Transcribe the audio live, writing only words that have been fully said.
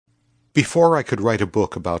Before I could write a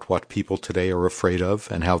book about what people today are afraid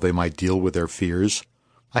of and how they might deal with their fears,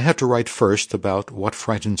 I had to write first about what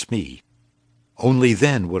frightens me. Only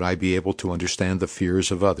then would I be able to understand the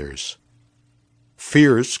fears of others.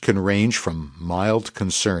 Fears can range from mild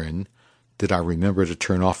concern, did I remember to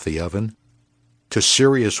turn off the oven, to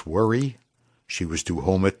serious worry, she was due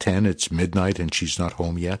home at 10, it's midnight and she's not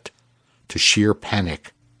home yet, to sheer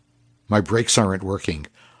panic. My brakes aren't working,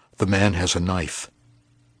 the man has a knife.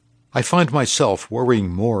 I find myself worrying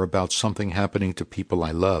more about something happening to people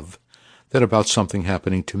I love than about something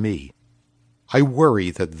happening to me. I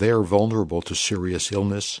worry that they're vulnerable to serious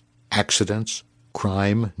illness, accidents,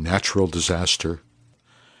 crime, natural disaster.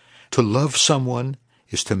 To love someone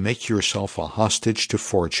is to make yourself a hostage to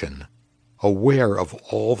fortune, aware of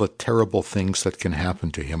all the terrible things that can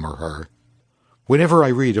happen to him or her. Whenever I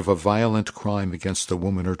read of a violent crime against a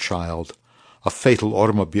woman or child, a fatal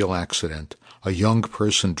automobile accident, a young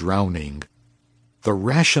person drowning, the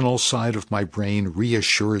rational side of my brain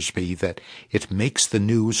reassures me that it makes the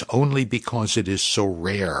news only because it is so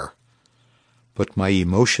rare. But my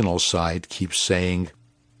emotional side keeps saying,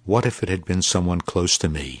 what if it had been someone close to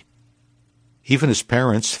me? Even as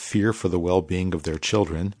parents fear for the well-being of their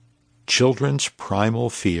children, children's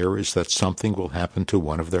primal fear is that something will happen to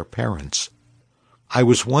one of their parents. I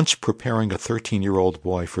was once preparing a 13-year-old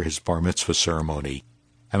boy for his bar mitzvah ceremony,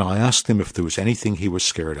 and I asked him if there was anything he was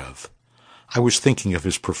scared of. I was thinking of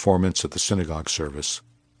his performance at the synagogue service,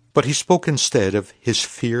 but he spoke instead of his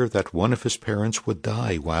fear that one of his parents would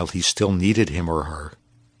die while he still needed him or her.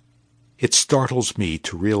 It startles me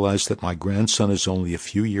to realize that my grandson is only a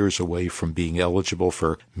few years away from being eligible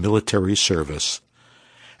for military service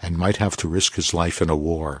and might have to risk his life in a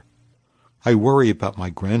war. I worry about my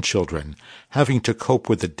grandchildren having to cope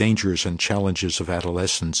with the dangers and challenges of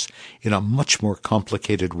adolescence in a much more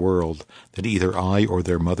complicated world than either I or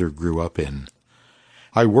their mother grew up in.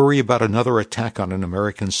 I worry about another attack on an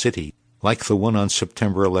American city, like the one on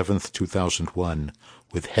September 11th, 2001,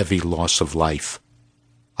 with heavy loss of life.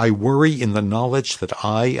 I worry in the knowledge that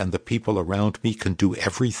I and the people around me can do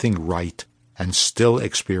everything right and still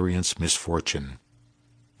experience misfortune.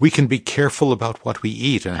 We can be careful about what we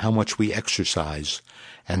eat and how much we exercise,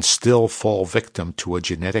 and still fall victim to a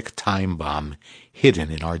genetic time bomb hidden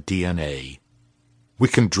in our DNA. We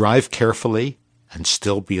can drive carefully and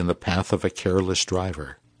still be in the path of a careless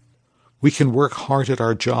driver. We can work hard at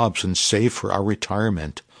our jobs and save for our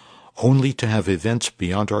retirement, only to have events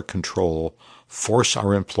beyond our control force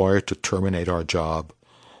our employer to terminate our job,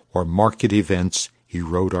 or market events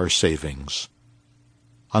erode our savings.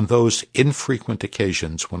 On those infrequent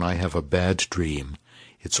occasions when I have a bad dream,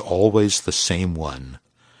 it's always the same one.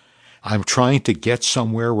 I'm trying to get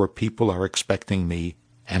somewhere where people are expecting me,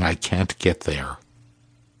 and I can't get there.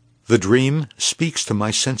 The dream speaks to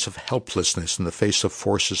my sense of helplessness in the face of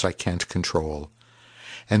forces I can't control,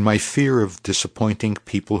 and my fear of disappointing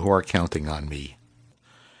people who are counting on me.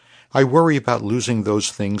 I worry about losing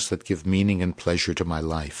those things that give meaning and pleasure to my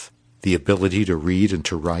life, the ability to read and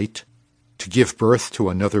to write, to give birth to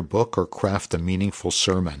another book or craft a meaningful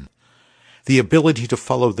sermon, the ability to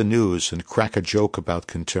follow the news and crack a joke about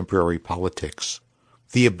contemporary politics,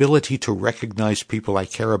 the ability to recognize people I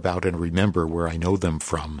care about and remember where I know them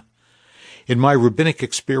from. In my rabbinic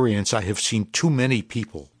experience, I have seen too many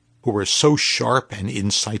people who were so sharp and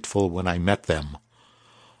insightful when I met them,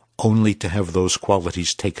 only to have those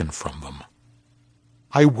qualities taken from them.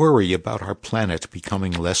 I worry about our planet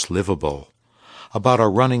becoming less livable, about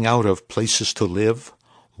our running out of places to live,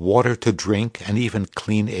 water to drink, and even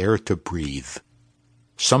clean air to breathe.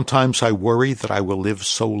 Sometimes I worry that I will live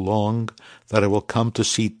so long that I will come to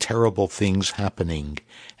see terrible things happening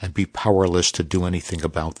and be powerless to do anything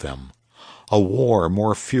about them. A war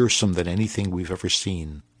more fearsome than anything we've ever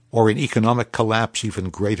seen, or an economic collapse even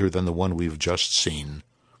greater than the one we've just seen,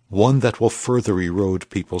 one that will further erode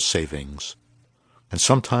people's savings. And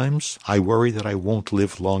sometimes I worry that I won't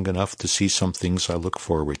live long enough to see some things I look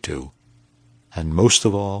forward to. And most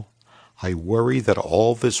of all, I worry that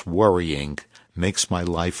all this worrying makes my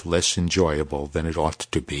life less enjoyable than it ought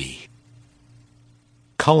to be.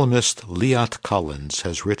 Columnist Liat Collins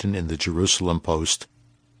has written in the Jerusalem Post,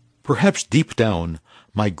 "Perhaps deep down,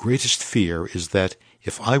 my greatest fear is that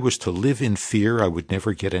if I was to live in fear, I would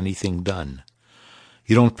never get anything done.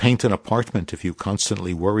 You don't paint an apartment if you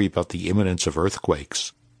constantly worry about the imminence of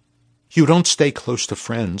earthquakes. You don't stay close to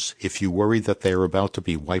friends if you worry that they are about to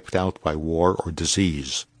be wiped out by war or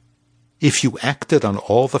disease. If you acted on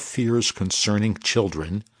all the fears concerning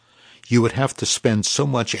children, you would have to spend so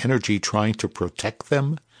much energy trying to protect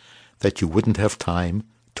them that you wouldn't have time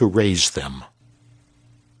to raise them."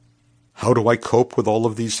 How do I cope with all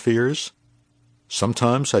of these fears?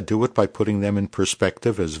 Sometimes I do it by putting them in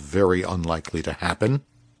perspective as very unlikely to happen.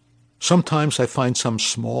 Sometimes I find some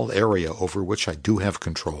small area over which I do have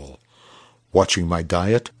control. Watching my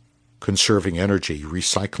diet, conserving energy,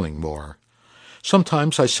 recycling more.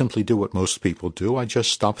 Sometimes I simply do what most people do. I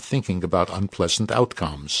just stop thinking about unpleasant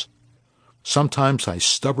outcomes. Sometimes I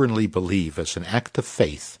stubbornly believe, as an act of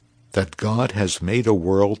faith, that God has made a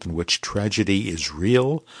world in which tragedy is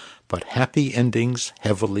real, but happy endings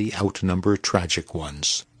heavily outnumber tragic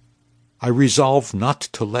ones. I resolve not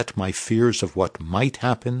to let my fears of what might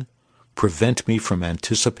happen prevent me from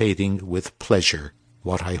anticipating with pleasure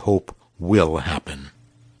what I hope will happen.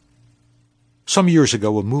 Some years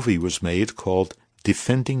ago, a movie was made called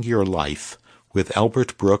Defending Your Life with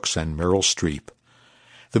Albert Brooks and Meryl Streep.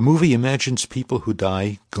 The movie imagines people who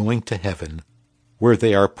die going to heaven, where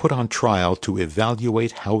they are put on trial to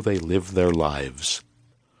evaluate how they live their lives.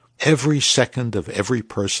 Every second of every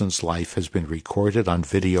person's life has been recorded on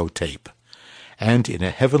videotape, and in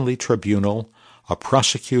a heavenly tribunal, a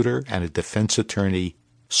prosecutor and a defense attorney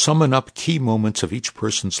summon up key moments of each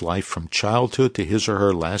person's life from childhood to his or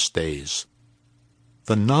her last days.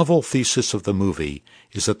 The novel thesis of the movie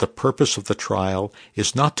is that the purpose of the trial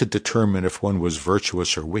is not to determine if one was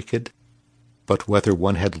virtuous or wicked, but whether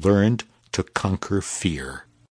one had learned to conquer fear.